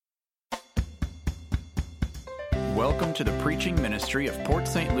welcome to the preaching ministry of Port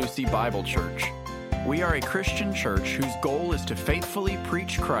St. Lucie Bible Church. We are a Christian church whose goal is to faithfully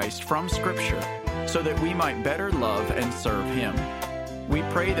preach Christ from Scripture so that we might better love and serve Him. We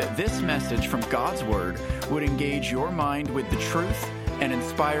pray that this message from God's Word would engage your mind with the truth and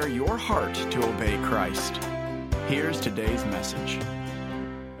inspire your heart to obey Christ. Here's today's message.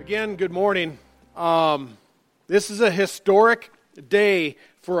 Again, good morning. This is a historic day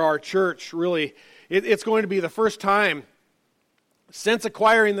for our church, really. It's going to be the first time since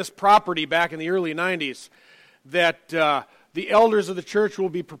acquiring this property back in the early 90s that the elders of the church will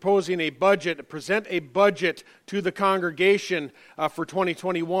be proposing a budget, present a budget to the congregation for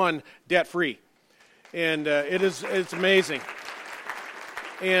 2021 debt-free. And it's amazing.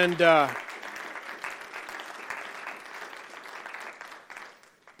 And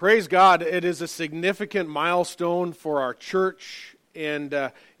praise God, it is a significant milestone for our church. And,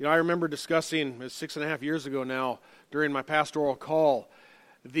 I remember discussing, 6.5 years ago now, during my pastoral call,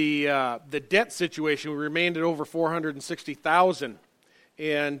 the debt situation. We remained at over $460,000.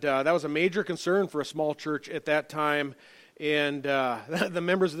 And that was a major concern for a small church at that time. And the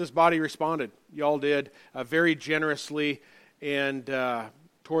members of this body responded. Y'all did very generously and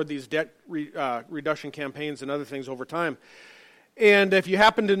toward these debt reduction campaigns and other things over time. And if you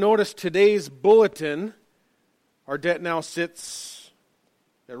happen to notice today's bulletin, our debt now sits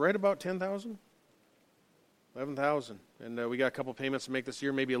at right about $10,000, $11,000. And we got a couple payments to make this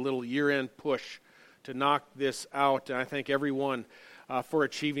year, maybe a little year-end push to knock this out. And I thank everyone for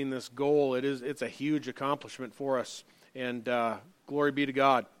achieving this goal. It's a huge accomplishment for us. And glory be to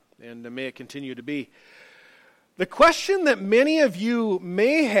God, and may it continue to be. The question that many of you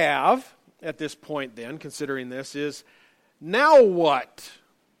may have at this point then, considering this, is, now what?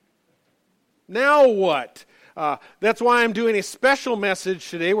 Now what? That's why I'm doing a special message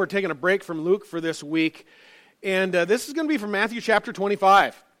today. We're taking a break from Luke for this week. And this is going to be from Matthew chapter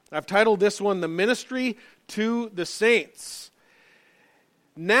 25. I've titled this one, The Ministry to the Saints.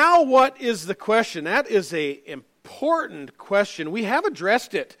 Now what is the question? That is an important question. We have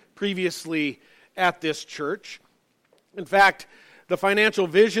addressed it previously at this church. In fact, the financial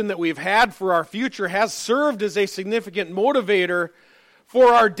vision that we've had for our future has served as a significant motivator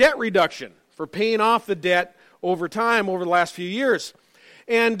for our debt reduction, for paying off the debt over time, over the last few years.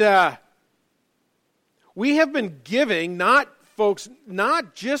 And we have been giving, not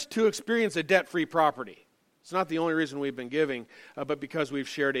just to experience a debt-free property. It's not the only reason we've been giving, but because we've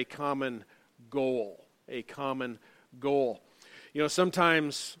shared a common goal. A common goal.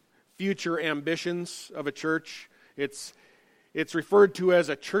 Sometimes future ambitions of a church, it's referred to as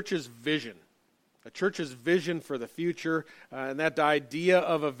a church's vision. A church's vision for the future, and that idea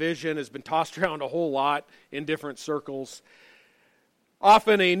of a vision has been tossed around a whole lot in different circles.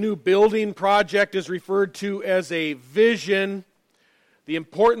 Often a new building project is referred to as a vision. The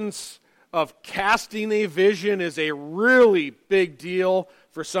importance of casting a vision is a really big deal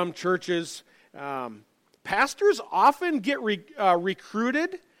for some churches. Pastors often get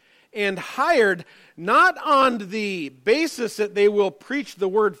recruited and hired not on the basis that they will preach the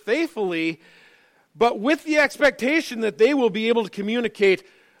word faithfully, but with the expectation that they will be able to communicate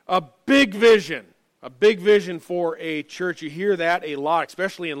a big vision for a church. You hear that a lot,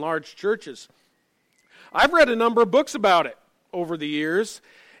 especially in large churches. I've read a number of books about it over the years,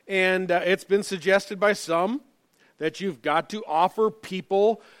 and it's been suggested by some that you've got to offer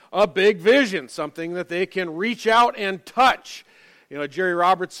people a big vision, something that they can reach out and touch. Jerry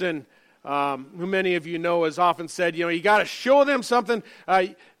Robertson, who many of you know, has often said, you got to show them something.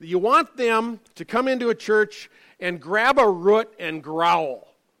 You want them to come into a church and grab a root and growl,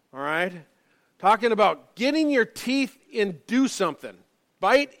 all right? Talking about getting your teeth and do something.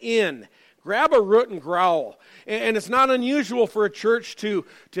 Bite in. Grab a root and growl. And it's not unusual for a church to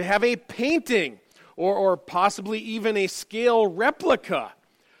have a painting or possibly even a scale replica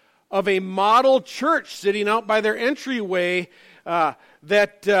of a model church sitting out by their entryway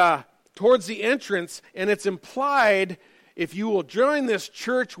that towards the entrance, and it's implied, if you will join this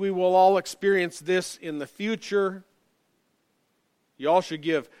church, we will all experience this in the future. You all should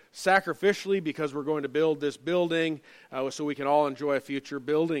give sacrificially because we're going to build this building so we can all enjoy a future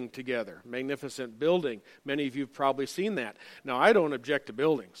building together. Magnificent building. Many of you have probably seen that. Now, I don't object to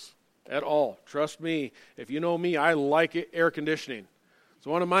buildings at all. Trust me, if you know me, I like air conditioning. It's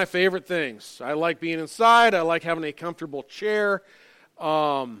one of my favorite things. I like being inside. I like having a comfortable chair.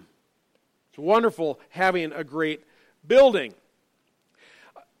 It's wonderful having a great building.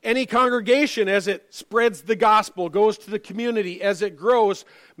 Any congregation, as it spreads the gospel, goes to the community, as it grows,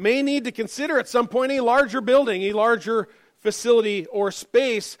 may need to consider at some point a larger building, a larger facility or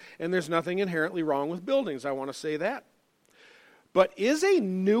space, and there's nothing inherently wrong with buildings. I want to say that. But is a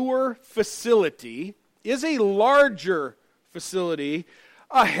newer facility, is a larger facility,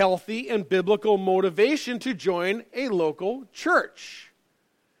 a healthy and biblical motivation to join a local church?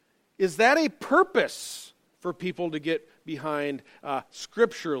 Is that a purpose for people to get behind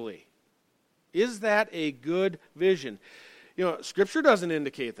scripturally? Is that a good vision? Scripture doesn't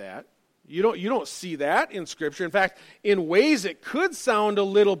indicate that. You don't see that in Scripture. In fact, in ways it could sound a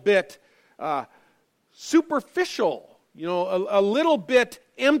little bit superficial, a little bit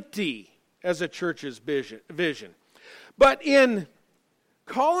empty as a church's vision. But in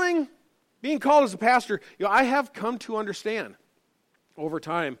being called as a pastor, I have come to understand over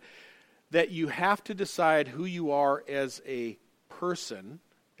time that you have to decide who you are as a person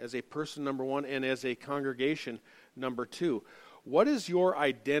number one, and as a congregation number two. What is your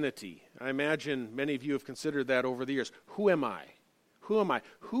identity? I imagine many of you have considered that over the years. Who am I? Who am I?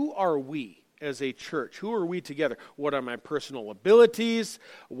 Who are we as a church? Who are we together? What are my personal abilities?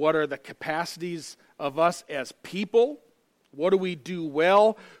 What are the capacities of us as people? What do we do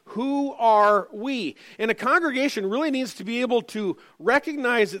well? Who are we? And a congregation really needs to be able to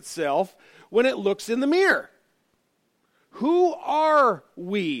recognize itself when it looks in the mirror. Who are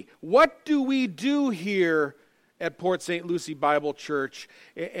we? What do we do here at Port St. Lucie Bible Church?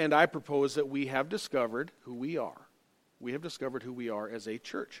 And I propose that we have discovered who we are. We have discovered who we are as a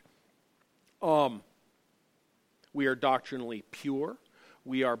church. We are doctrinally pure.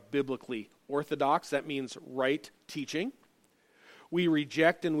 We are biblically orthodox. That means right teaching. We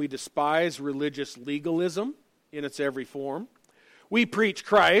reject and we despise religious legalism in its every form. We preach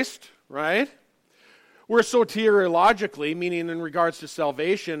Christ, right? We're soteriologically, meaning in regards to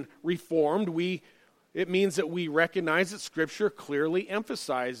salvation, reformed. It means that we recognize that Scripture clearly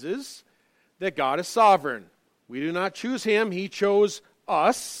emphasizes that God is sovereign. We do not choose Him. He chose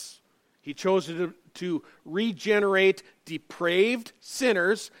us. He chose to regenerate depraved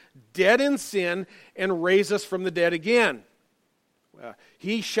sinners, dead in sin, and raise us from the dead again.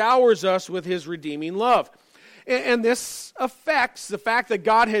 He showers us with His redeeming love. And this affects, the fact that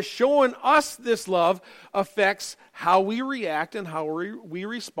God has shown us this love affects how we react and how we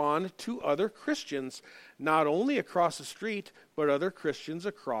respond to other Christians, not only across the street, but other Christians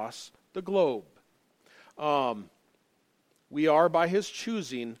across the globe. We are, by His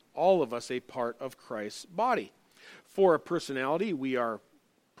choosing, all of us a part of Christ's body. For a personality, we are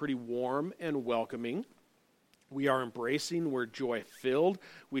pretty warm and welcoming. We are embracing, we're joy-filled.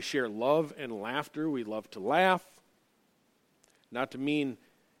 We share love and laughter. We love to laugh. Not to mean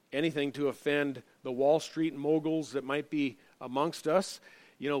anything to offend the Wall Street moguls that might be amongst us.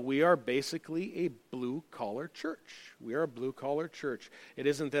 We are basically a blue-collar church. We are a blue-collar church. It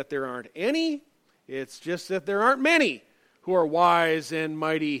isn't that there aren't any. It's just that there aren't many who are wise and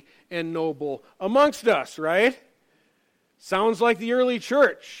mighty and noble amongst us, right? Sounds like the early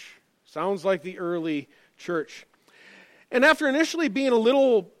church. Sounds like the early church. And after initially being a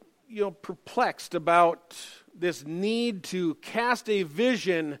little, perplexed about this need to cast a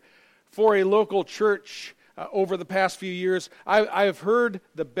vision for a local church over the past few years, I've heard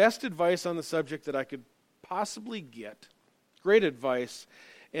the best advice on the subject that I could possibly get. Great advice,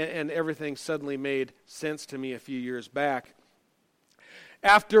 and everything suddenly made sense to me a few years back.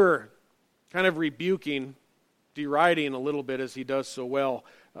 After kind of rebuking, deriding a little bit as he does so well,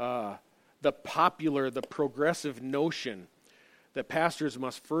 the progressive notion that pastors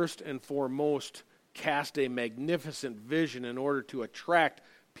must first and foremost cast a magnificent vision in order to attract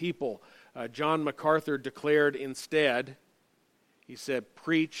people. John MacArthur declared instead, he said,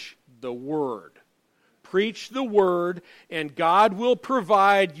 preach the word. Preach the word, and God will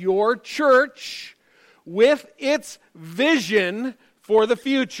provide your church with its vision for the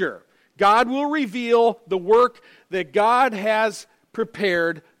future. God will reveal the work that God has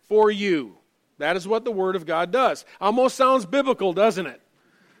prepared for you. That is what the Word of God does. Almost sounds biblical, doesn't it?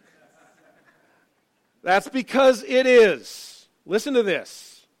 That's because it is. Listen to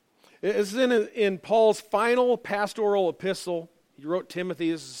this. This is in Paul's final pastoral epistle. He wrote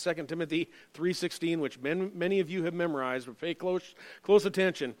Timothy. This is 2 Timothy 3:16, which many of you have memorized, but pay close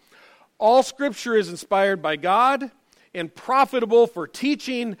attention. All Scripture is inspired by God and profitable for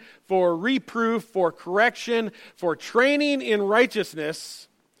teaching, for reproof, for correction, for training in righteousness,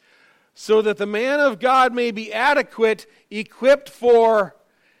 so that the man of God may be adequate, equipped for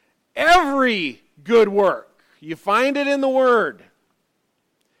every good work. You find it in the Word.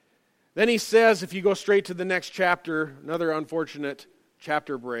 Then he says, if you go straight to the next chapter, another unfortunate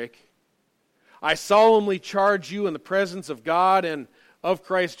chapter break, I solemnly charge you in the presence of God and of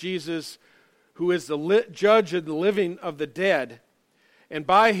Christ Jesus, who is the judge of the living of the dead, and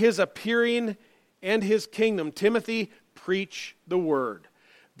by his appearing and his kingdom, Timothy, preach the word.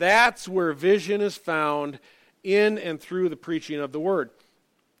 That's where vision is found, in and through the preaching of the word.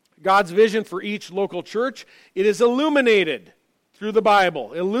 God's vision for each local church, it is illuminated through the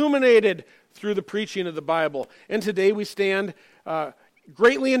Bible, illuminated through the preaching of the Bible. And today we stand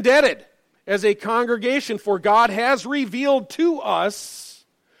greatly indebted as a congregation, for God has revealed to us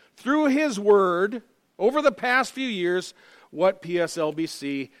through his word over the past few years what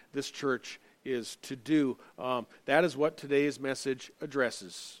PSLBC, this church, is to do. That is what today's message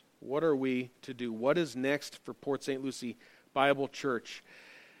addresses. What are we to do? What is next for Port St. Lucie Bible Church?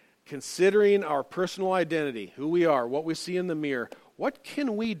 Considering our personal identity, who we are, what we see in the mirror, what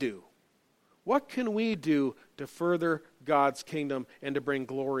can we do? What can we do to further God's kingdom and to bring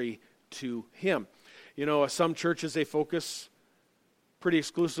glory to him? You know, some churches, they focus pretty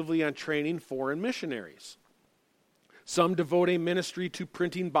exclusively on training foreign missionaries. Some devote a ministry to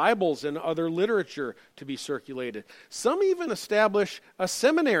printing Bibles and other literature to be circulated. Some even establish a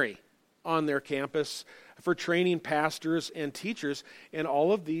seminary on their campus for training pastors and teachers. And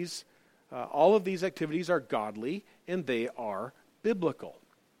all of these activities are godly and they are biblical.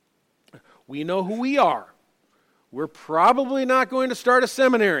 We know who we are. We're probably not going to start a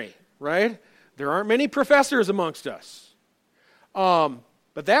seminary, right? There aren't many professors amongst us.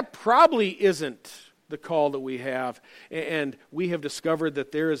 But that probably isn't the call that we have. And we have discovered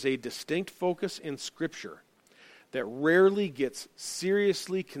that there is a distinct focus in Scripture that rarely gets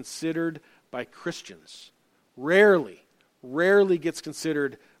seriously considered by Christians. Rarely gets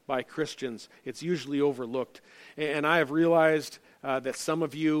considered by Christians. It's usually overlooked. And I have realized that some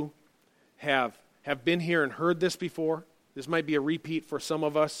of you have been here and heard this before. This might be a repeat for some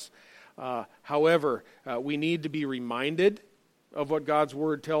of us. However, we need to be reminded of what God's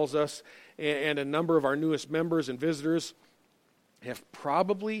Word tells us. And a number of our newest members and visitors have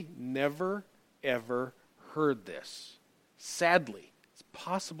probably never, ever heard this. Sadly, it's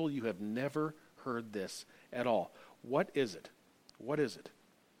possible you have never heard this at all. What is it? What is it?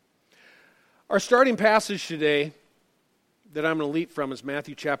 Our starting passage today that I'm going to leap from is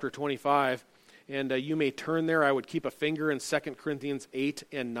Matthew chapter 25. And you may turn there. I would keep a finger in 2 Corinthians 8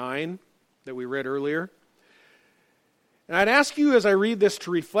 and 9 that we read earlier. And I'd ask you as I read this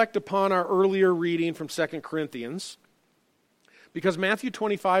to reflect upon our earlier reading from 2 Corinthians, because Matthew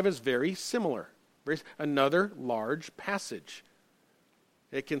 25 is very similar. Another large passage.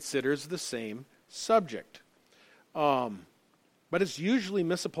 It considers the same subject. But it's usually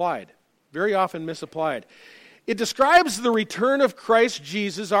misapplied, very often misapplied. It describes the return of Christ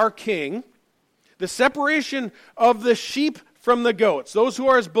Jesus, our King, the separation of the sheep from the goats, those who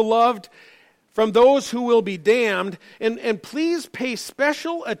are his beloved from those who will be damned. And please pay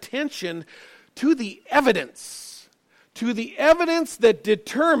special attention to the evidence that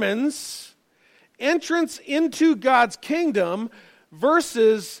determines entrance into God's kingdom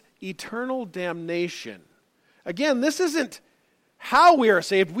versus eternal damnation. Again, this isn't how we are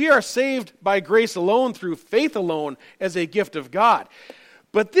saved. We are saved by grace alone, through faith alone, as a gift of God.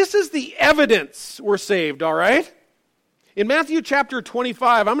 But this is the evidence we're saved, all right? In Matthew chapter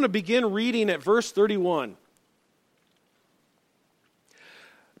 25, I'm going to begin reading at verse 31.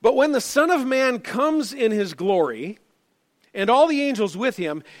 But when the Son of Man comes in his glory, and all the angels with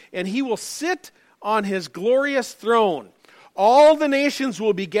him, and he will sit on his glorious throne, all the nations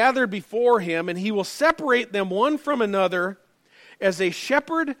will be gathered before him, and he will separate them one from another, as a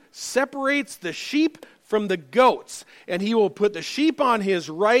shepherd separates the sheep from the goats. And he will put the sheep on his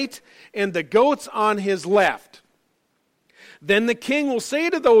right and the goats on his left. Then the king will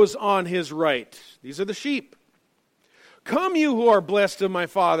say to those on his right, these are the sheep, "Come, you who are blessed of my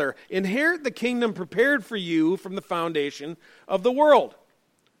Father, inherit the kingdom prepared for you from the foundation of the world.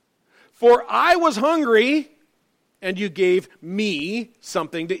 For I was hungry, and you gave me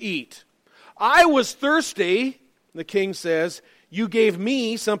something to eat. I was thirsty," the king says, "you gave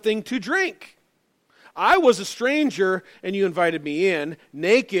me something to drink. I was a stranger, and you invited me in,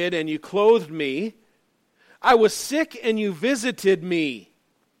 naked, and you clothed me. I was sick, and you visited me.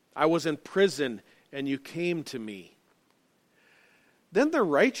 I was in prison, and you came to me." Then the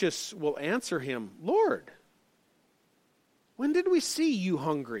righteous will answer him, "Lord, when did we see you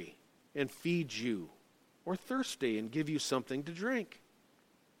hungry and feed you, or thirsty and give you something to drink?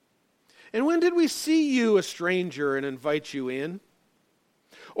 And when did we see you a stranger and invite you in?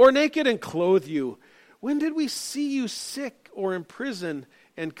 Or naked and clothe you? When did we see you sick or in prison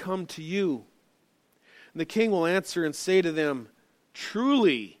and come to you?" And the king will answer and say to them,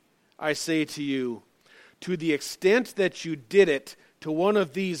 "Truly, I say to you, to the extent that you did it to one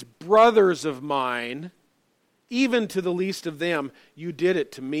of these brothers of mine, even to the least of them, you did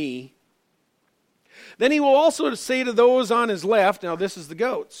it to me. Then he will also say to those on his left, now this is the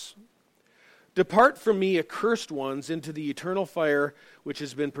goats, depart from me, accursed ones, into the eternal fire which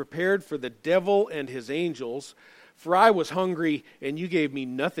has been prepared for the devil and his angels. For I was hungry, and you gave me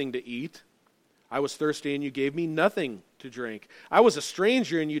nothing to eat. I was thirsty, and you gave me nothing to drink. I was a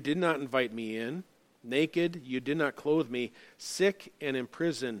stranger, and you did not invite me in. Naked, you did not clothe me. Sick and in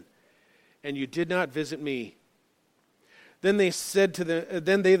prison, and you did not visit me. Then they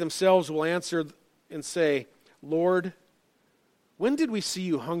themselves will answer and say, Lord, when did we see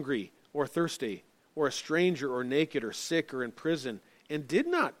you hungry or thirsty, or a stranger or naked or sick or in prison, and did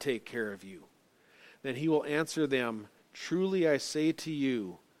not take care of you? Then he will answer them, truly I say to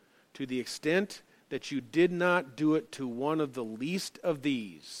you, to the extent that you did not do it to one of the least of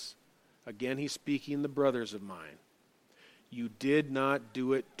these, again he's speaking the brothers of mine, you did not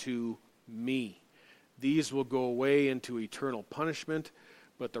do it to me. These will go away into eternal punishment,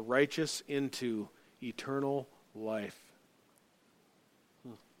 but the righteous into eternal life.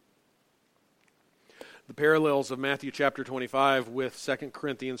 The parallels of Matthew chapter 25 with 2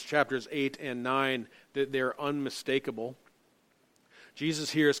 Corinthians chapters 8 and 9, they're unmistakable.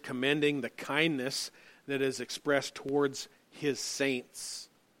 Jesus here is commending the kindness that is expressed towards his saints,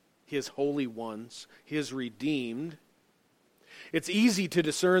 his holy ones, his redeemed. It's easy to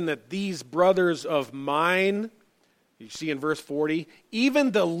discern that these brothers of mine, you see in verse 40,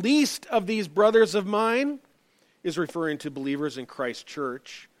 even the least of these brothers of mine is referring to believers in Christ's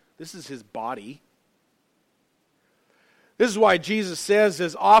church. This is his body. This is why Jesus says,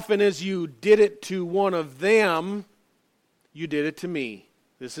 as often as you did it to one of them, you did it to me.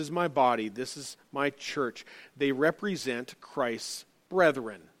 This is my body. This is my church. They represent Christ's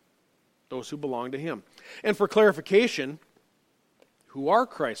brethren, those who belong to him. And for clarification, who are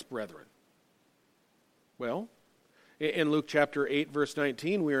Christ's brethren? Well, in Luke chapter 8, verse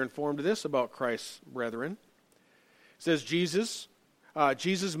 19, we are informed of this about Christ's brethren. It says,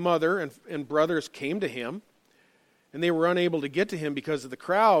 Jesus' mother and brothers came to him, and they were unable to get to him because of the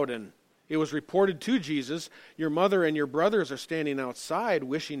crowd. And it was reported to Jesus, your mother and your brothers are standing outside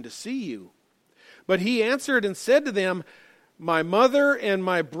wishing to see you. But he answered and said to them, my mother and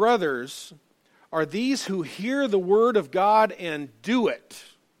my brothers are these who hear the word of God and do it.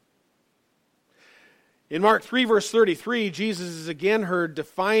 In Mark 3, verse 33, Jesus is again heard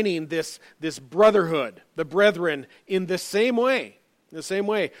defining this brotherhood, the brethren, in the same way.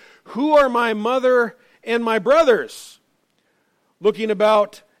 Who are my mother and my brothers? Looking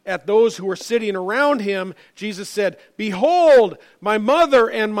about at those who were sitting around him, Jesus said, behold, my mother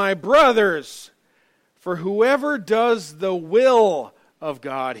and my brothers, for whoever does the will of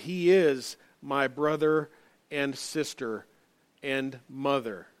God, he is my brother and sister and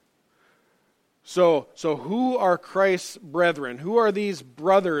mother. So who are Christ's brethren? Who are these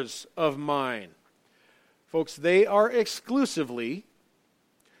brothers of mine? Folks, they are exclusively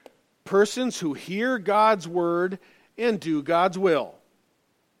persons who hear God's word and do God's will.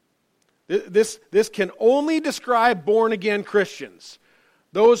 This can only describe born-again Christians,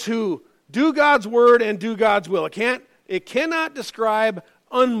 those who do God's word and do God's will. It cannot describe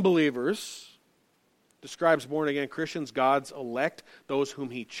unbelievers. It describes born-again Christians, God's elect, those whom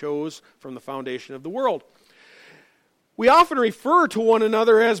he chose from the foundation of the world. We often refer to one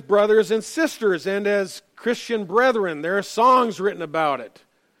another as brothers and sisters and as Christian brethren. There are songs written about it.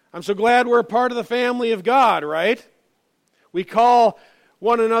 I'm so glad we're a part of the family of God, right? We call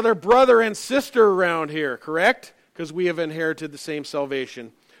one another brother and sister around here, correct? Because we have inherited the same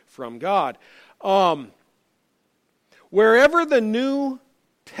salvation from God. Wherever the New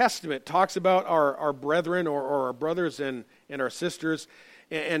Testament talks about our brethren or our brothers and our sisters,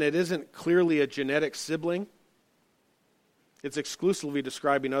 and it isn't clearly a genetic sibling, it's exclusively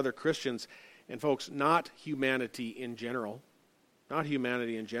describing other Christians, and folks, not humanity in general. Not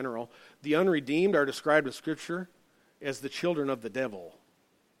humanity in general. The unredeemed are described in Scripture as the children of the devil.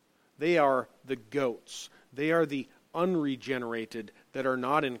 They are the goats. They are the unregenerated that are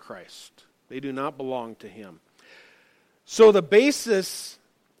not in Christ. They do not belong to him. So the basis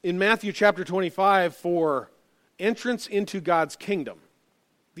in Matthew chapter 25 for entrance into God's kingdom,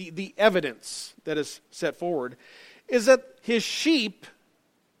 the evidence that is set forward, is that his sheep,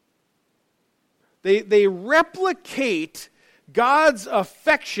 they replicate God's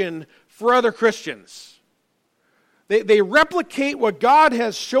affection for other Christians. They replicate what God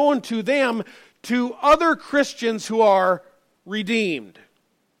has shown to them to other Christians who are redeemed.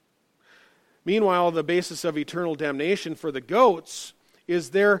 Meanwhile, the basis of eternal damnation for the goats is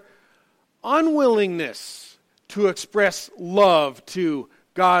their unwillingness to express love to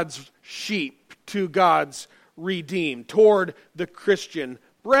God's sheep, to God's redeemed, toward the Christian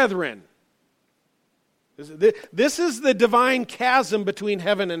brethren. This is the divine chasm between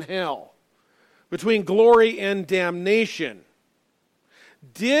heaven and hell, between glory and damnation.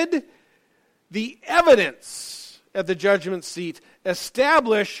 Did the evidence at the judgment seat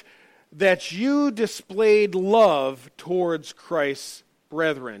establish that you displayed love towards Christ's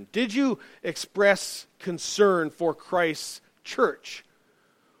brethren? Did you express concern for Christ's church?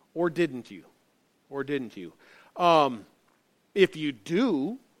 Or didn't you? Or didn't you? If you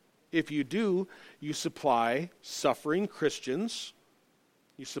do, you supply suffering Christians.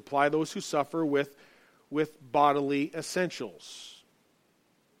 You supply those who suffer with bodily essentials.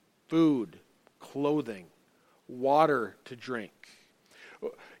 Food, clothing, water to drink.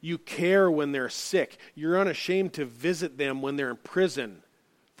 You care when they're sick. You're unashamed to visit them when they're in prison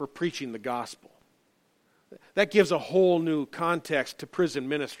for preaching the gospel. That gives a whole new context to prison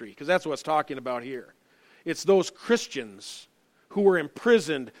ministry, because that's what it's talking about here. It's those Christians who were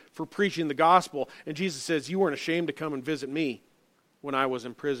imprisoned for preaching the gospel, and Jesus says, you weren't ashamed to come and visit me when I was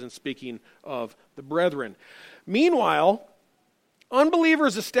in prison, speaking of the brethren. Meanwhile,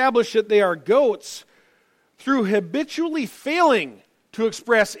 unbelievers establish that they are goats through habitually failing to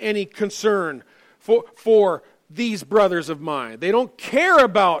express any concern for these brothers of mine. They don't care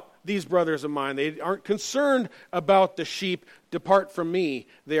about these brothers of mine. They aren't concerned about the sheep. Depart from me,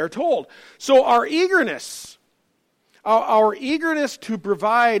 they are told. So our eagerness to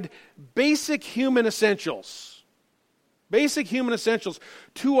provide basic human essentials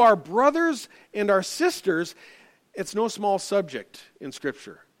to our brothers and our sisters, it's no small subject in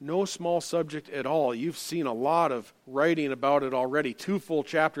Scripture. No small subject at all. You've seen a lot of writing about it already. 2 full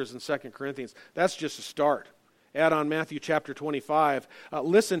chapters in 2 Corinthians. That's just a start. Add on Matthew chapter 25.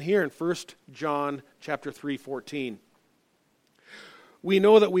 Listen here in 1 John chapter 3:14. We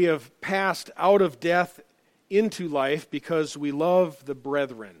know that we have passed out of death into life because we love the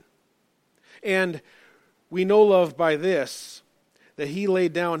brethren. And we know love by this, that he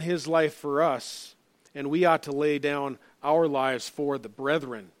laid down his life for us, and we ought to lay down our lives for the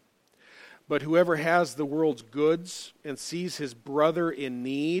brethren. But whoever has the world's goods and sees his brother in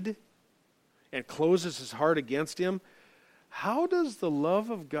need and closes his heart against him, how does the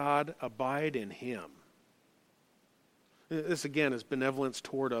love of God abide in him? This again is benevolence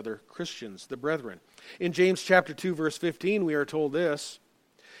toward other Christians, the brethren. In James chapter 2 verse 15 we are told this: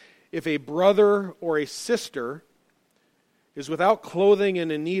 if a brother or a sister is without clothing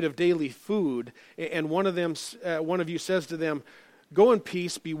and in need of daily food, and one of you says to them, go in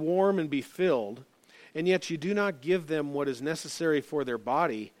peace, be warm and be filled, and yet you do not give them what is necessary for their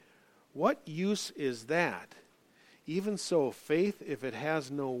body, what use is that? Even so, faith, if it has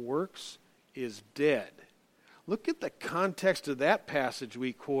no works, is dead. Look at the context of that passage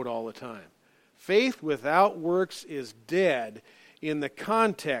we quote all the time. Faith without works is dead in the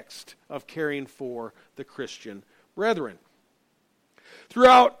context of caring for the Christian brethren.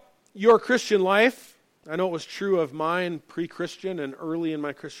 Throughout your Christian life, I know it was true of mine pre-Christian and early in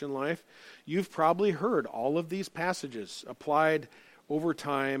my Christian life, you've probably heard all of these passages applied over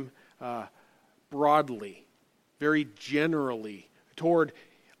time broadly, very generally, toward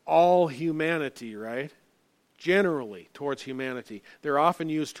all humanity, right? Generally towards humanity. They're often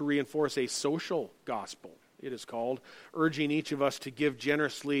used to reinforce a social gospel, it is called, urging each of us to give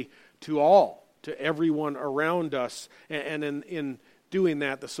generously to all, to everyone around us. And in doing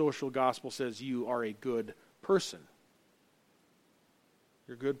that, the social gospel says you are a good person.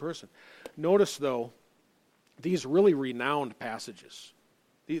 You're a good person. Notice, though, these really renowned passages.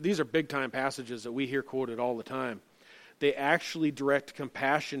 These are big-time passages that we hear quoted all the time. They actually direct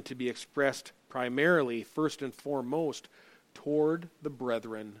compassion to be expressed primarily, first and foremost, toward the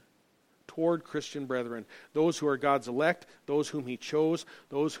brethren, toward Christian brethren, those who are God's elect, those whom he chose,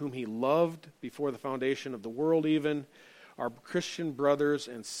 those whom he loved before the foundation of the world even, our Christian brothers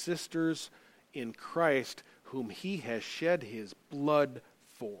and sisters in Christ whom he has shed his blood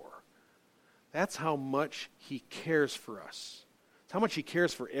for. That's how much he cares for us. It's how much he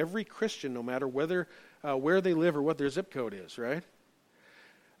cares for every Christian, no matter where they live or what their zip code is, right?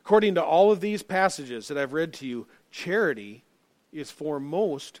 According to all of these passages that I've read to you, charity is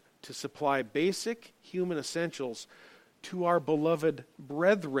foremost to supply basic human essentials to our beloved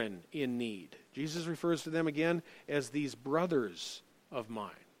brethren in need. Jesus refers to them again as these brothers of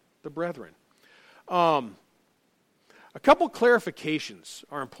mine, the brethren. A couple clarifications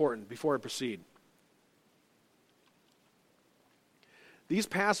are important before I proceed. These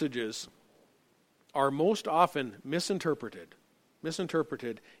passages are most often misinterpreted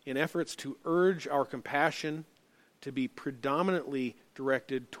in efforts to urge our compassion to be predominantly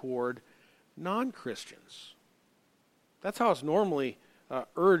directed toward non-Christians. That's how it's normally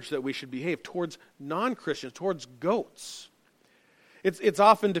urged that we should behave towards non-Christians, towards goats. It's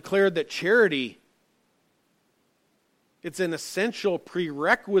often declared that charity, it's an essential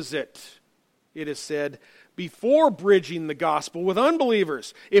prerequisite, it is said, before bridging the gospel with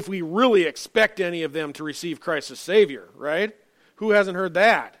unbelievers, if we really expect any of them to receive Christ as Savior, right? Who hasn't heard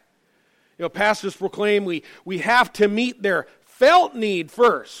that? You know, pastors proclaim we have to meet their felt need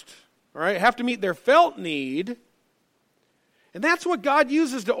first, all right? Have to meet their felt need, and that's what God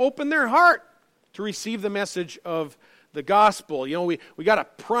uses to open their heart to receive the message of the gospel. You know, we got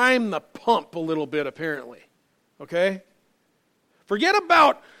to prime the pump a little bit, apparently, okay? Forget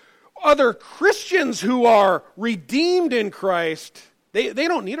about other Christians who are redeemed in Christ. They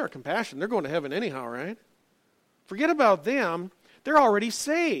don't need our compassion. They're going to heaven anyhow, right? Forget about them. They're already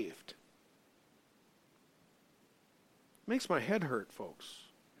saved. Makes my head hurt, folks.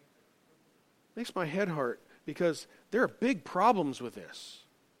 Makes my head hurt because there are big problems with this.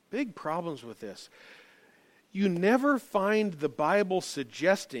 Big problems with this. You never find the Bible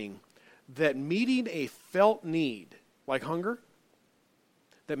suggesting that meeting a felt need, like hunger,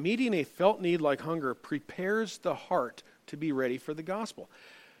 prepares the heart to be ready for the gospel.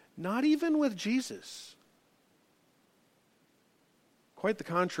 Not even with Jesus. Quite the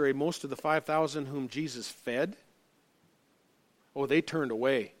contrary, most of the 5,000 whom Jesus fed, they turned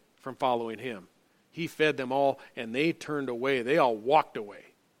away from following him. He fed them all, and they turned away. They all walked away.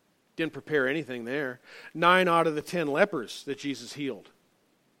 Didn't prepare anything there. 9 out of the 10 lepers that Jesus healed,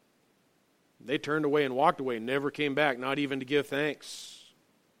 they turned away and walked away, never came back, not even to give thanks.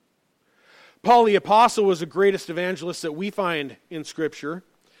 Paul the Apostle was the greatest evangelist that we find in Scripture.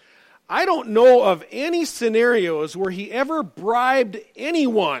 I don't know of any scenarios where he ever bribed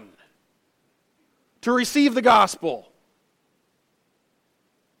anyone to receive the gospel.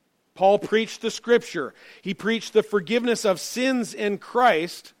 Paul preached the Scripture. He preached the forgiveness of sins in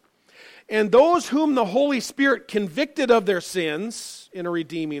Christ. And those whom the Holy Spirit convicted of their sins in a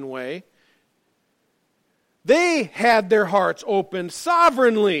redeeming way, they had their hearts opened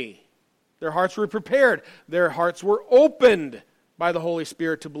sovereignly. Their hearts were prepared. Their hearts were opened by the Holy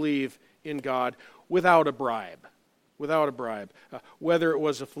Spirit to believe in God without a bribe. Without a bribe. Whether it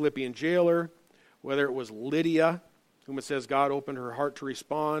was a Philippian jailer, whether it was Lydia, whom it says God opened her heart to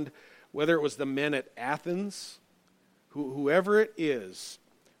respond, whether it was the men at Athens, whoever it is,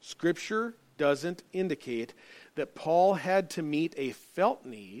 Scripture doesn't indicate that Paul had to meet a felt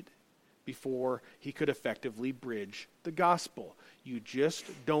need before he could effectively bridge the gospel. You just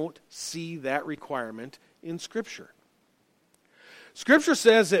don't see that requirement in Scripture. Scripture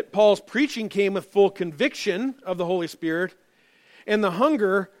says that Paul's preaching came with full conviction of the Holy Spirit, and the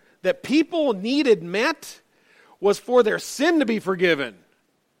hunger that people needed met was for their sin to be forgiven.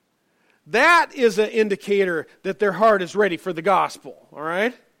 That is an indicator that their heart is ready for the gospel, all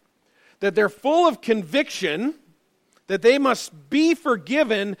right? That they're full of conviction that they must be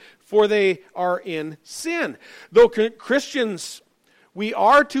forgiven for they are in sin. Though Christians, we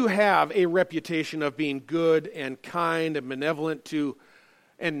are to have a reputation of being good and kind and benevolent to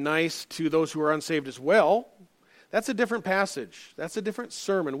and nice to those who are unsaved as well. That's a different passage. That's a different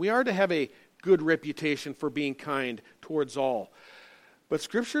sermon. We are to have a good reputation for being kind towards all. But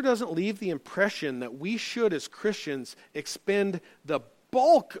Scripture doesn't leave the impression that we should, as Christians, expend the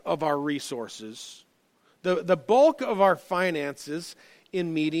bulk of our resources, the bulk of our finances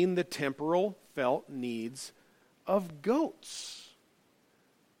in meeting the temporal felt needs of goats.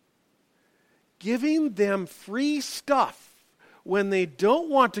 Giving them free stuff when they don't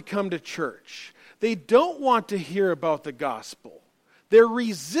want to come to church. They don't want to hear about the gospel. They're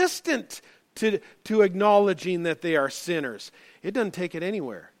resistant to acknowledging that they are sinners. It doesn't take it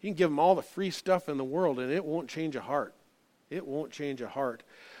anywhere. You can give them all the free stuff in the world and it won't change a heart. It won't change a heart.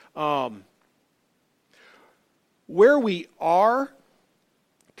 Where we are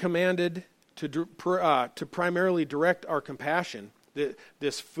commanded to primarily direct our compassion,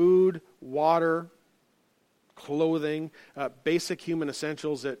 this food, water, clothing, basic human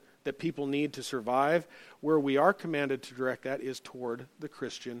essentials that people need to survive, where we are commanded to direct that is toward the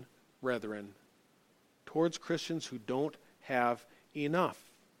Christian brethren, towards Christians who don't have enough.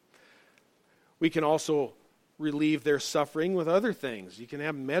 We can also relieve their suffering with other things. You can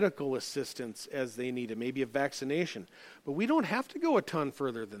have medical assistance as they need it, maybe a vaccination. But we don't have to go a ton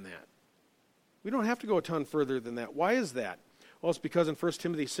further than that. We don't have to go a ton further than that. Why is that? Well, it's because in 1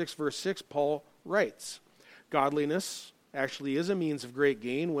 Timothy 6, verse 6, Paul writes, godliness actually is a means of great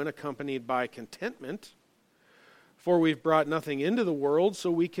gain when accompanied by contentment. For we've brought nothing into the world,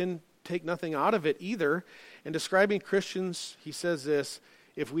 so we can take nothing out of it either. And describing Christians, he says this,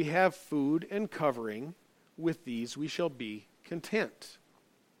 if we have food and covering, with these we shall be content.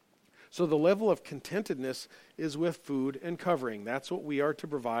 So the level of contentedness is with food and covering. That's what we are to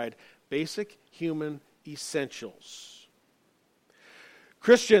provide, basic human essentials.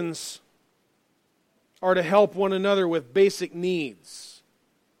 Christians are to help one another with basic needs.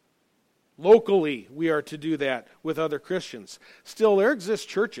 Locally, we are to do that with other Christians. Still, there exist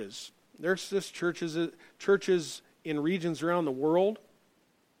churches. There exist churches in regions around the world,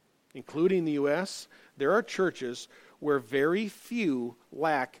 including the U.S. There are churches where very few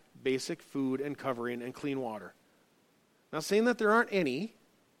lack basic food and covering and clean water. Not saying that there aren't any,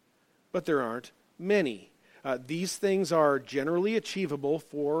 but there aren't many. These things are generally achievable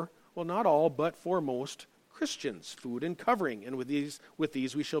for, well, not all, but for most Christians, food and covering. And with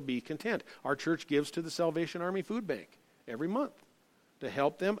these we shall be content. Our church gives to the Salvation Army Food Bank every month to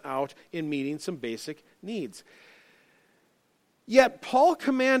help them out in meeting some basic needs. Yet Paul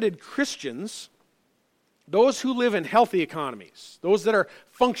commanded Christians, those who live in healthy economies, those that are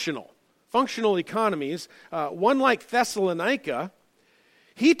functional economies, one like Thessalonica,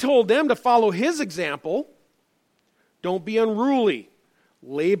 he told them to follow his example. Don't be unruly.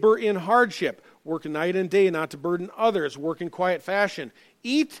 Labor in hardship. Work night and day not to burden others. Work in quiet fashion.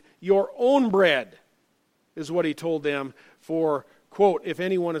 Eat your own bread, is what he told them. For, quote, if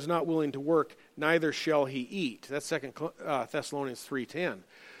anyone is not willing to work, neither shall he eat. That's 2 Thessalonians 3:10.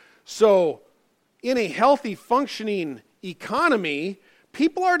 So, in a healthy, functioning economy,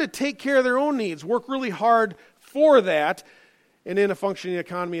 people are to take care of their own needs, work really hard for that. And in a functioning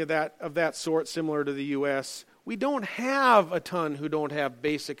economy of that sort, similar to the U.S., we don't have a ton who don't have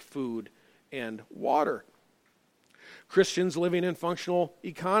basic food and water. Christians living in functional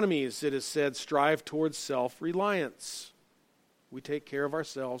economies, it is said, strive towards self-reliance. We take care of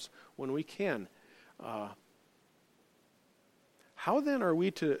ourselves when we can. How then are we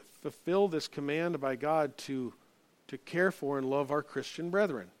to fulfill this command by God to care for and love our Christian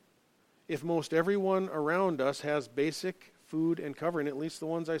brethren? If most everyone around us has basic food and covering, at least the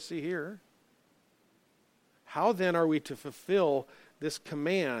ones I see here, how then are we to fulfill this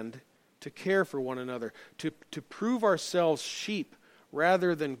command to care for one another, to prove ourselves sheep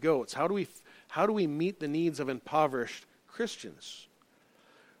rather than goats? How do we meet the needs of impoverished Christians?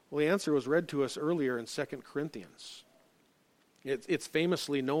 Well, the answer was read to us earlier in 2 Corinthians. It's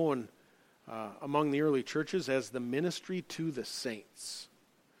famously known among the early churches as the ministry to the saints.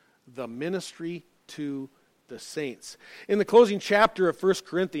 The ministry to the saints. In the closing chapter of 1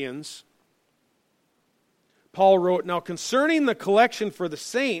 Corinthians, Paul wrote, "Now concerning the collection for the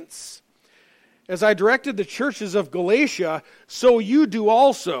saints, as I directed the churches of Galatia, so you do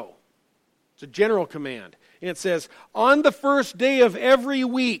also." It's a general command. And it says, "On the first day of every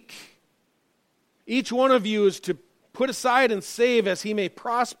week, each one of you is to put aside and save as he may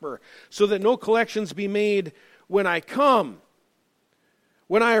prosper, so that no collections be made when I come.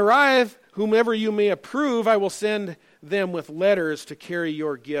 When I arrive, whomever you may approve, I will send them with letters to carry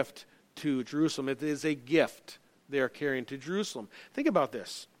your gift to Jerusalem." It is a gift they are carrying to Jerusalem. Think about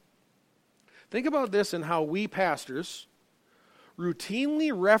this. Think about this and how we pastors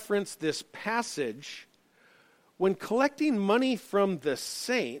routinely reference this passage when collecting money from the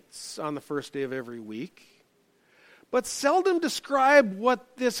saints on the first day of every week, but seldom describe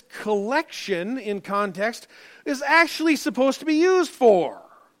what this collection in context is actually supposed to be used for.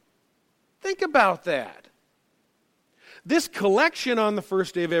 Think about that. This collection on the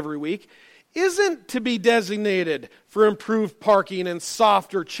first day of every week isn't to be designated for improved parking and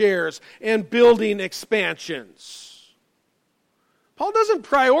softer chairs and building expansions. Paul doesn't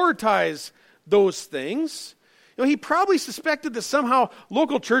prioritize those things. He probably suspected that somehow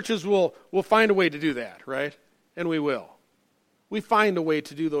local churches will find a way to do that, right? And we will. We find a way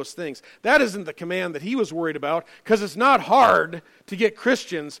to do those things. That isn't the command that he was worried about, because it's not hard to get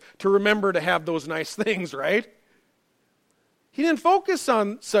Christians to remember to have those nice things, right? He didn't focus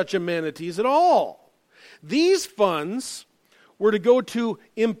on such amenities at all. These funds were to go to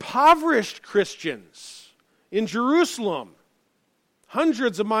impoverished Christians in Jerusalem,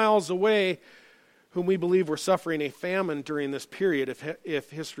 hundreds of miles away, whom we believe were suffering a famine during this period, if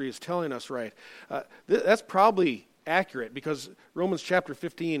history is telling us right. That's probably accurate, because Romans chapter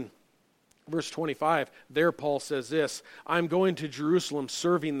 15, verse 25, there Paul says this, "I'm going to Jerusalem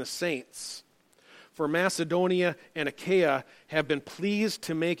serving the saints. For Macedonia and Achaia have been pleased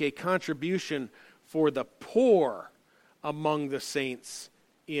to make a contribution for the poor among the saints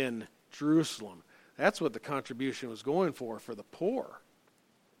in Jerusalem." That's what the contribution was going for the poor.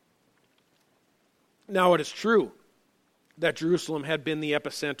 Now, it is true that Jerusalem had been the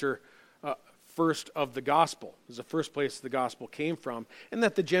epicenter first of the gospel. It was the first place the gospel came from. And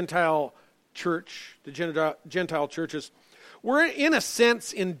that the Gentile church, the Gentile churches, were in a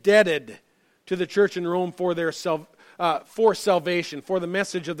sense indebted to the church in Rome for their for salvation, for the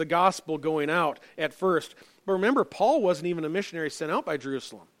message of the gospel going out at first. But remember, Paul wasn't even a missionary sent out by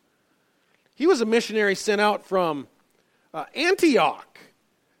Jerusalem. He was a missionary sent out from Antioch.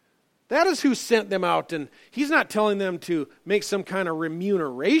 That is who sent them out, and he's not telling them to make some kind of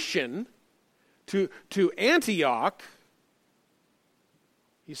remuneration to Antioch.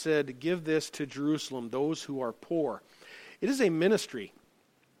 He said, give this to Jerusalem, those who are poor. It is a ministry.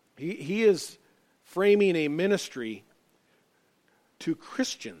 He is framing a ministry to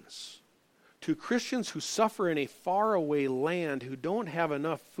Christians who suffer in a faraway land, who don't have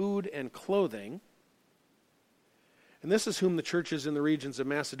enough food and clothing. And this is whom the churches in the regions of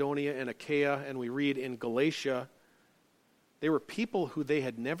Macedonia and Achaia, and we read in Galatia, they were people who they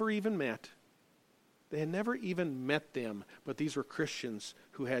had never even met. They had never even met them, but these were Christians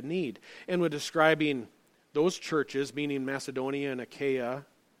who had need. And when describing those churches, meaning Macedonia and Achaia,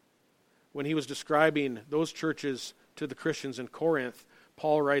 when he was describing those churches to the Christians in Corinth,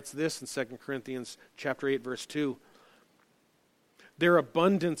 Paul writes this in 2 Corinthians chapter 8, verse 2. Their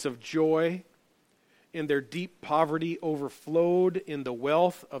abundance of joy and their deep poverty overflowed in the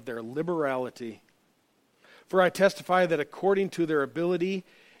wealth of their liberality. For I testify that according to their ability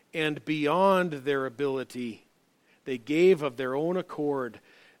and beyond their ability, they gave of their own accord,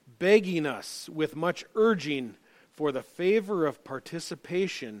 begging us with much urging for the favor of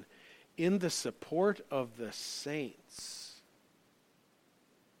participation in the support of the saints.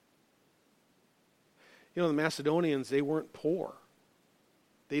 You know, the Macedonians, they weren't poor.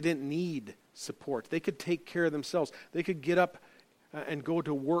 They didn't need support. They could take care of themselves. They could get up and go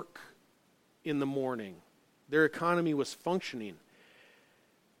to work in the morning. Their economy was functioning.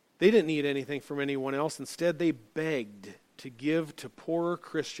 They didn't need anything from anyone else. Instead, they begged to give to poorer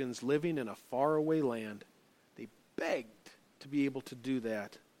Christians living in a faraway land. They begged to be able to do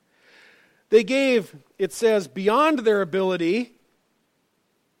that. They gave, it says, beyond their ability,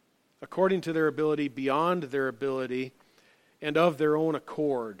 according to their ability, beyond their ability, and of their own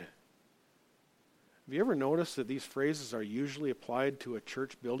accord. Have you ever noticed that these phrases are usually applied to a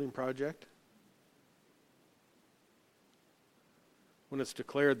church building project? When it's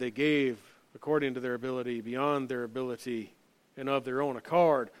declared they gave according to their ability, beyond their ability, and of their own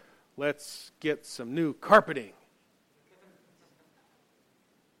accord, let's get some new carpeting.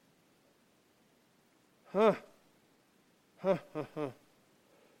 Huh.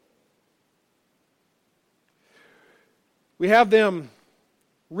 We have them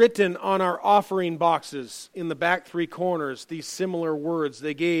written on our offering boxes in the back three corners, these similar words.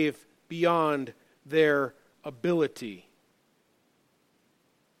 They gave beyond their ability.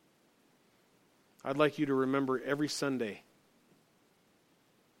 I'd like you to remember every Sunday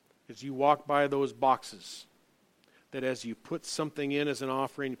as you walk by those boxes that as you put something in as an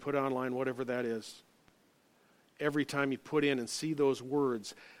offering, you put it online, whatever that is, every time you put in and see those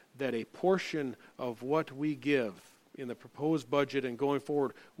words, that a portion of what we give in the proposed budget and going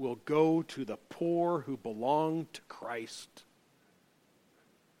forward will go to the poor who belong to Christ.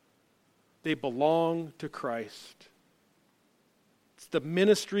 They belong to Christ. It's the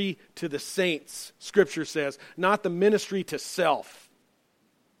ministry to the saints, Scripture says, not the ministry to self.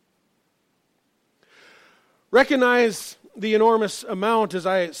 Recognize the enormous amount, as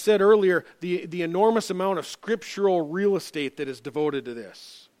I said earlier, the enormous amount of scriptural real estate that is devoted to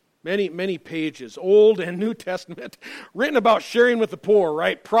this. Many, many pages, Old and New Testament, written about sharing with the poor,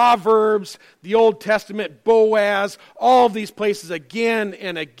 right? Proverbs, the Old Testament, Boaz, all of these places again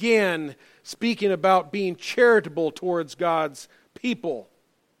and again speaking about being charitable towards God's people.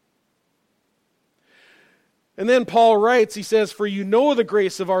 And then Paul writes, he says, "For you know the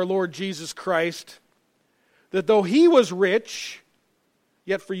grace of our Lord Jesus Christ, that though he was rich,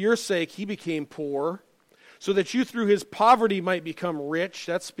 yet for your sake he became poor, so that you through his poverty might become rich."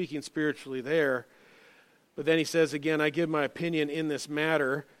 That's speaking spiritually there. But then he says again, "I give my opinion in this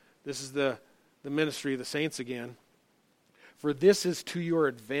matter." This is the ministry of the saints again. "For this is to your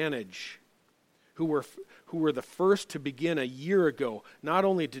advantage, who were the first to begin a year ago, not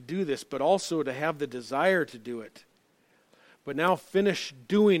only to do this, but also to have the desire to do it. But now finish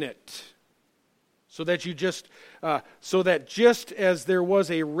doing it, so that just as there was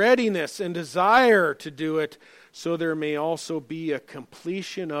a readiness and desire to do it, so there may also be a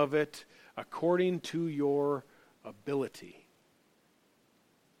completion of it according to your ability."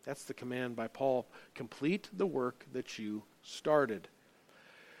 That's the command by Paul. Complete the work that you started.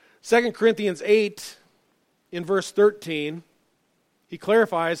 2 Corinthians 8, in verse 13, He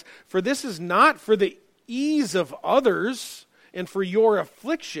clarifies, "For this is not for the ease of others and for your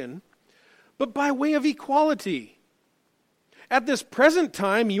affliction, but by way of equality. At this present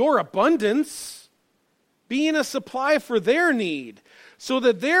time, your abundance being a supply for their need, so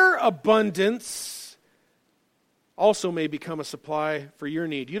that their abundance also may become a supply for your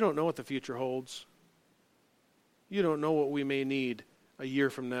need." You don't know what the future holds. You don't know what we may need a year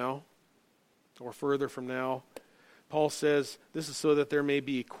from now or further from now. Paul says this is so that there may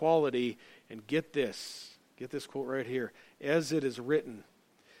be equality. And get this quote right here. "As it is written,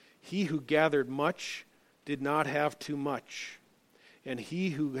 he who gathered much did not have too much, and he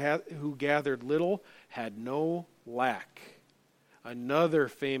who gathered little had no lack." Another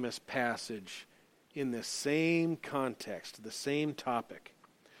famous passage in the same context, the same topic.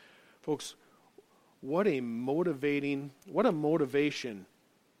 Folks, what a motivation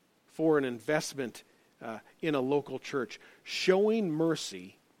for an investment in a local church. Showing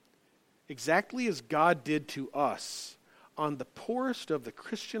mercy exactly as God did to us on the poorest of the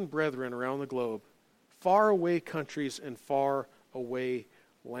Christian brethren around the globe, far away countries and far away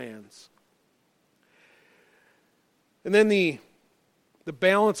lands. And then the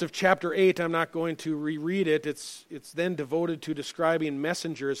balance of chapter 8, I'm not going to reread it. It's then devoted to describing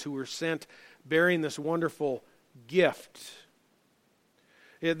messengers who were sent bearing this wonderful gift.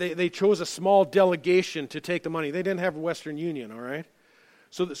 They chose a small delegation to take the money. They didn't have Western Union, all right?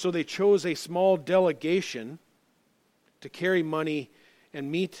 So they chose a small delegation to carry money and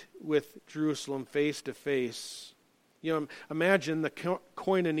meet with Jerusalem face to face. You know, imagine the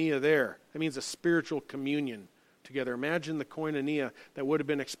koinonia there. That means a spiritual communion together. Imagine the koinonia that would have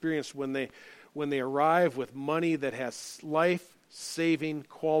been experienced when they arrive with money that has life-saving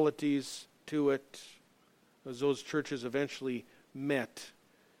qualities to it, as those churches eventually met.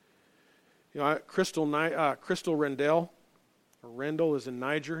 You know, Crystal Rendell, or Rendell is in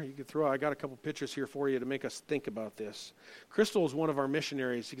Niger. You can I got a couple pictures here for you to make us think about this. Crystal is one of our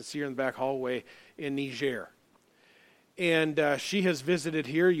missionaries. You can see her in the back hallway in Niger. And she has visited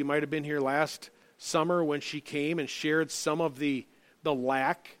here. You might have been here last summer when she came and shared some of the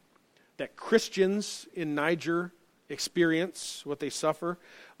lack that Christians in Niger experience, what they suffer.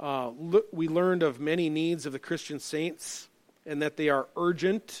 We learned of many needs of the Christian saints and that they are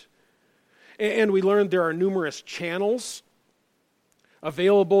urgent. And we learned there are numerous channels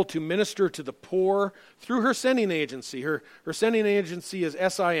available to minister to the poor through her sending agency. Her sending agency is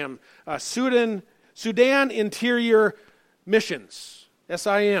SIM, Sudan Interior Missions,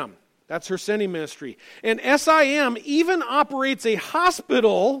 SIM. That's her sending ministry. And SIM even operates a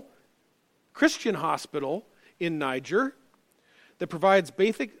hospital, Christian hospital, in Niger that provides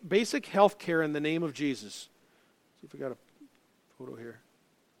basic health care in the name of Jesus. See if we got a photo here.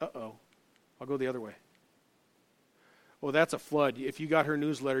 Uh-oh. I'll go the other way. Oh, that's a flood. If you got her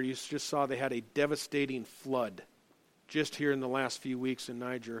newsletter, you just saw they had a devastating flood just here in the last few weeks in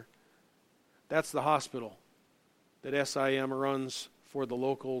Niger. That's the hospital that SIM runs for the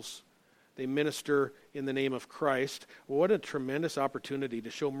locals. They minister in the name of Christ. Well, what a tremendous opportunity to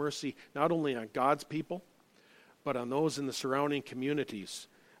show mercy not only on God's people, but on those in the surrounding communities,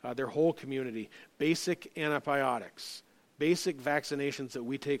 their whole community. Basic antibiotics, basic vaccinations that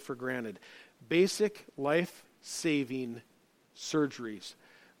we take for granted, basic life-saving surgeries.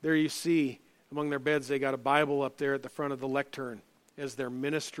 There you see, among their beds, they got a Bible up there at the front of the lectern as they're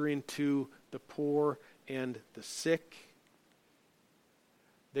ministering to the poor and the sick.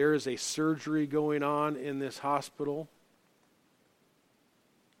 There is a surgery going on in this hospital.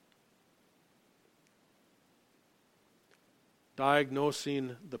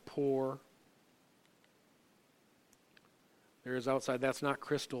 Diagnosing the poor. There is outside, that's not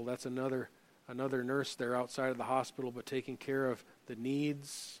Crystal, that's another nurse there outside of the hospital, but taking care of the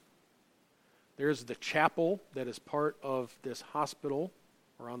needs. There's the chapel that is part of this hospital,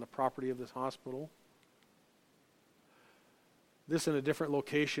 or on the property of this hospital. This in a different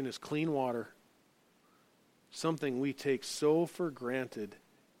location is clean water. Something we take so for granted.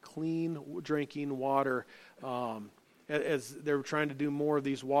 Clean drinking water. As they're trying to do more of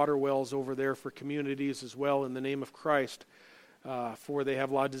these water wells over there for communities as well in the name of Christ, for they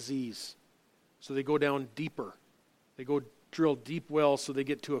have a lot of disease. So they go down deeper. They go drill deep wells so they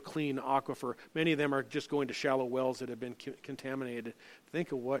get to a clean aquifer. Many of them are just going to shallow wells that have been contaminated.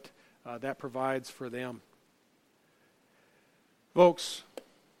 Think of what that provides for them. Folks,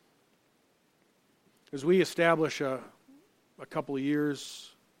 as we establish a couple of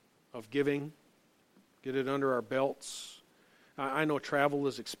years of giving, get it under our belts, I know travel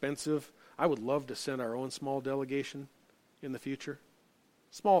is expensive. I would love to send our own small delegation in the future.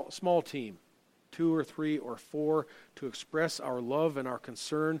 Small team. 2 or 3 or 4 to express our love and our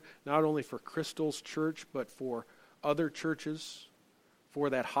concern, not only for Crystal's church, but for other churches, for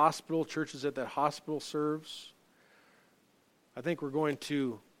that hospital, churches that hospital serves. I think we're going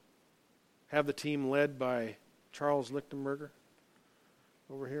to have the team led by Charles Lichtenberger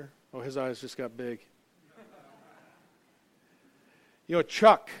over here. Oh, his eyes just got big. You know,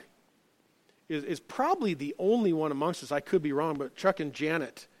 Chuck is probably the only one amongst us, I could be wrong, but Chuck and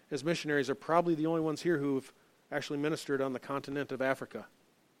Janet as missionaries are probably the only ones here who've actually ministered on the continent of Africa.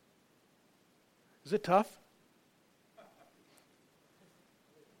 Is it tough?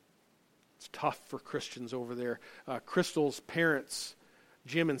 It's tough for Christians over there. Crystal's parents,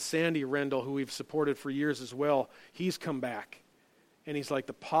 Jim and Sandy Rendell, who we've supported for years as well, he's come back. And he's like,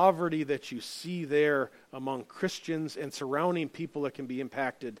 the poverty that you see there among Christians and surrounding people that can be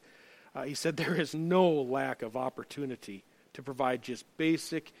impacted, he said there is no lack of opportunity to provide just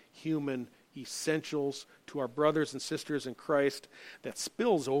basic human essentials to our brothers and sisters in Christ that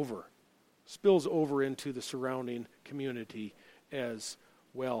spills over into the surrounding community as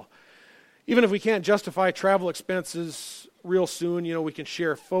well. Even if we can't justify travel expenses real soon, you know, we can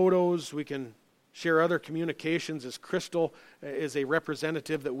share photos, we can share other communications, as Crystal is a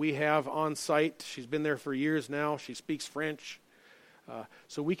representative that we have on site. She's been there for years now. She speaks French.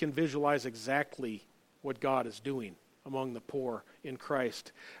 So we can visualize exactly what God is doing among the poor in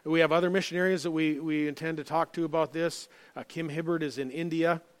Christ. We have other missionaries that we intend to talk to about this. Kim Hibbert is in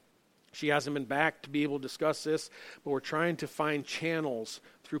India. She hasn't been back to be able to discuss this, but we're trying to find channels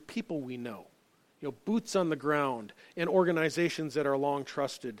through people we know. You know, boots on the ground and organizations that are long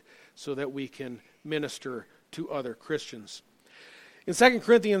trusted so that we can minister to other Christians. In 2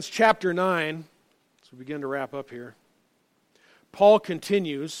 Corinthians chapter 9, as we begin to wrap up here, Paul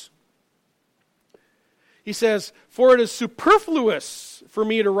continues. He says, "For it is superfluous for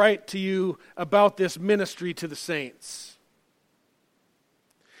me to write to you about this ministry to the saints."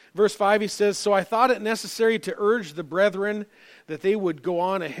 Verse 5, he says, "So I thought it necessary to urge the brethren that they would go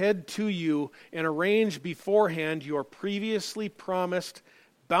on ahead to you and arrange beforehand your previously promised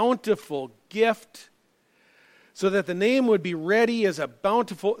bountiful gift, so that the same would be ready as a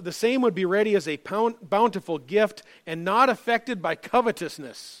bountiful gift and not affected by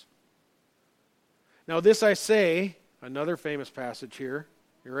covetousness. Now this I say," another famous passage here.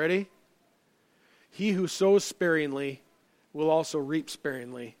 You ready? "He who sows sparingly will also reap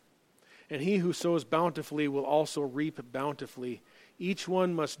sparingly. And he who sows bountifully will also reap bountifully. Each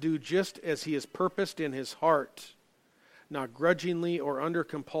one must do just as he has purposed in his heart, not grudgingly or under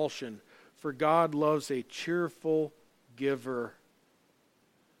compulsion, for God loves a cheerful giver."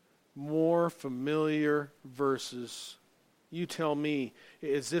 More familiar verses. You tell me,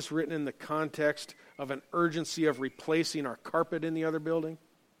 is this written in the context of an urgency of replacing our carpet in the other building?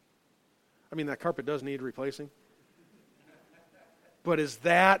 I mean, that carpet does need replacing. But is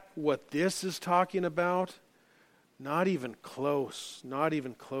that what this is talking about? Not even close. Not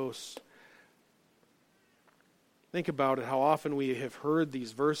even close. Think about it, how often we have heard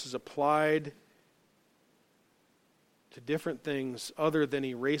these verses applied to different things other than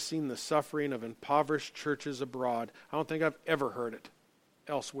erasing the suffering of impoverished churches abroad. I don't think I've ever heard it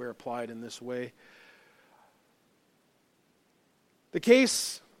elsewhere applied in this way.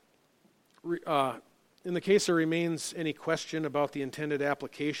 In the case there remains any question about the intended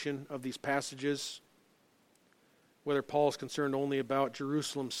application of these passages, whether Paul is concerned only about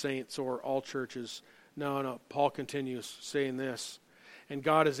Jerusalem saints or all churches. No, Paul continues saying this, "And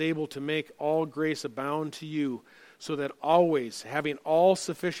God is able to make all grace abound to you, so that always, having all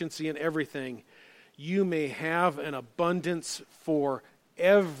sufficiency in everything, you may have an abundance for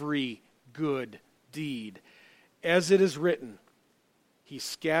every good deed. As it is written, He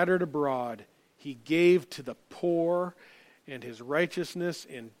scattered abroad, He gave to the poor, and His righteousness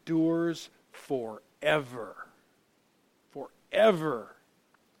endures forever." Forever.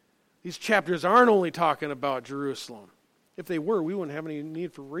 These chapters aren't only talking about Jerusalem. If they were, we wouldn't have any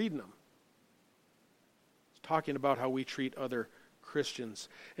need for reading them. It's talking about how we treat other Christians.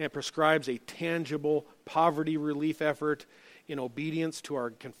 And it prescribes a tangible poverty relief effort in obedience to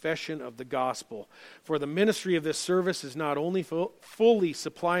our confession of the gospel. For the ministry of this service is not only fully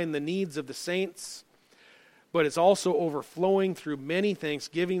supplying the needs of the saints, but it's also overflowing through many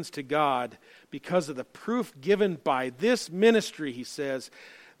thanksgivings to God because of the proof given by this ministry, he says.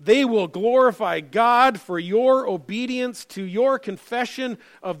 They will glorify God for your obedience to your confession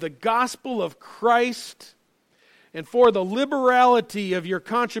of the gospel of Christ and for the liberality of your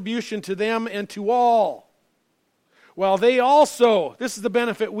contribution to them and to all. While they also, this is the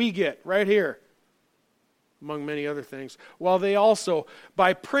benefit we get right here. among many other things, while they also,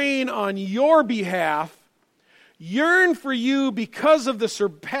 by praying on your behalf, yearn for you because of the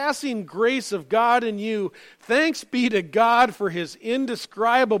surpassing grace of God in you. Thanks be to God for his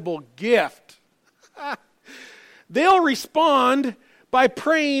indescribable gift. They'll respond by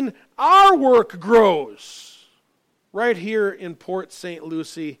praying our work grows. Right here in Port St.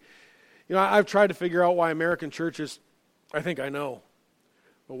 Lucie. You know, I've tried to figure out why American churches, I think I know,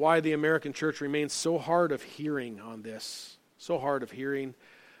 but why the American church remains so hard of hearing on this. So hard of hearing.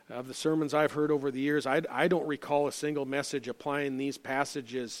 Of the sermons I've heard over the years, I don't recall a single message applying these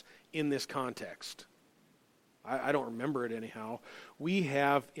passages in this context. I don't remember it anyhow. We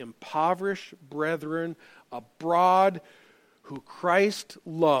have impoverished brethren abroad who Christ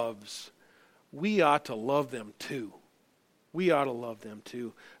loves. We ought to love them too. We ought to love them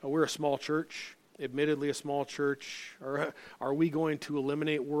too. We're a small church, admittedly a small church. Are we going to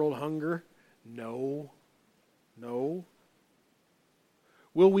eliminate world hunger? No.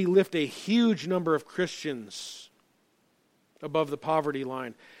 Will we lift a huge number of Christians above the poverty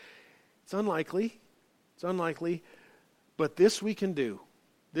line? It's unlikely. But this we can do.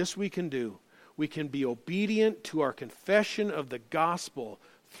 We can be obedient to our confession of the gospel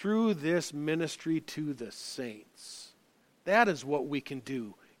through this ministry to the saints. That is what we can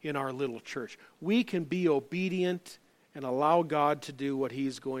do in our little church. We can be obedient and allow God to do what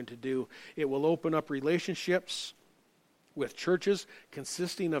he's going to do. It will open up relationships with churches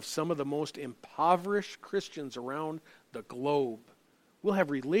consisting of some of the most impoverished Christians around the globe. We'll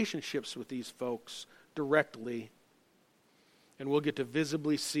have relationships with these folks directly, and we'll get to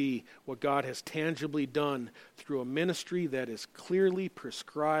visibly see what God has tangibly done through a ministry that is clearly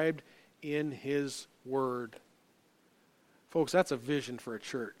prescribed in his word. Folks, that's a vision for a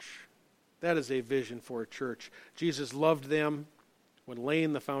church. That is a vision for a church. Jesus loved them when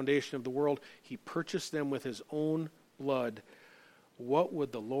laying the foundation of the world. He purchased them with his own blood. What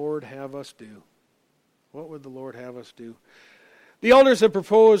would the Lord have us do? The elders have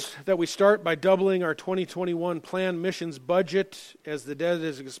proposed that we start by doubling our 2021 planned missions budget as the debt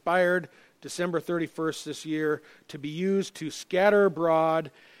has expired December 31st this year to be used to scatter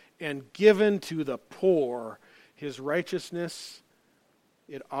abroad and given to the poor. His righteousness,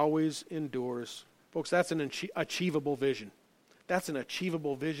 it always endures. Folks, that's an achievable vision. That's an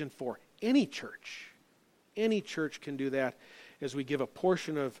achievable vision for any church. Any church can do that as we give a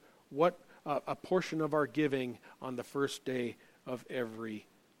portion of our giving on the first day of every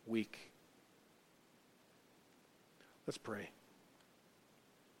week. Let's pray.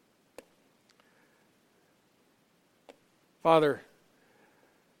 Father,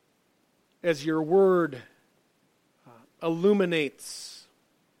 as your word illuminates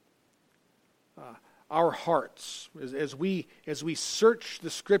our hearts, as we search the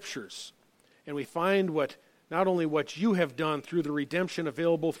Scriptures, and we find not only what you have done through the redemption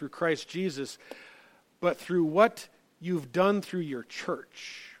available through Christ Jesus, but through what you've done through your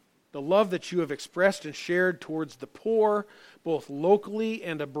church. The love that you have expressed and shared towards the poor, both locally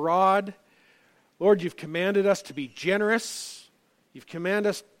and abroad. Lord, you've commanded us to be generous. You've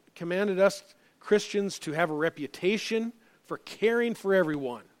commanded us Christians to have a reputation for caring for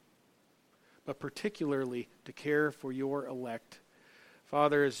everyone, but particularly to care for your elect.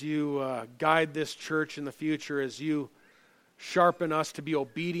 Father, as you guide this church in the future, as you sharpen us to be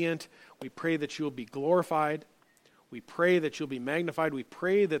obedient, we pray that you will be glorified. We pray that you'll be magnified. We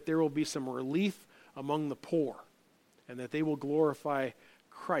pray that there will be some relief among the poor and that they will glorify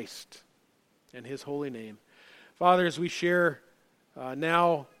Christ and his holy name. Father, as we share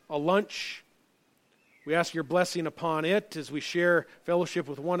now a lunch, we ask your blessing upon it as we share fellowship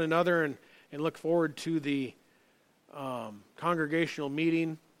with one another and look forward to the congregational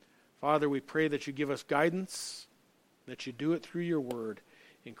meeting. Father, we pray that you give us guidance, that you do it through your word.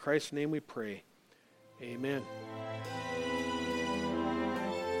 In Christ's name we pray. Amen.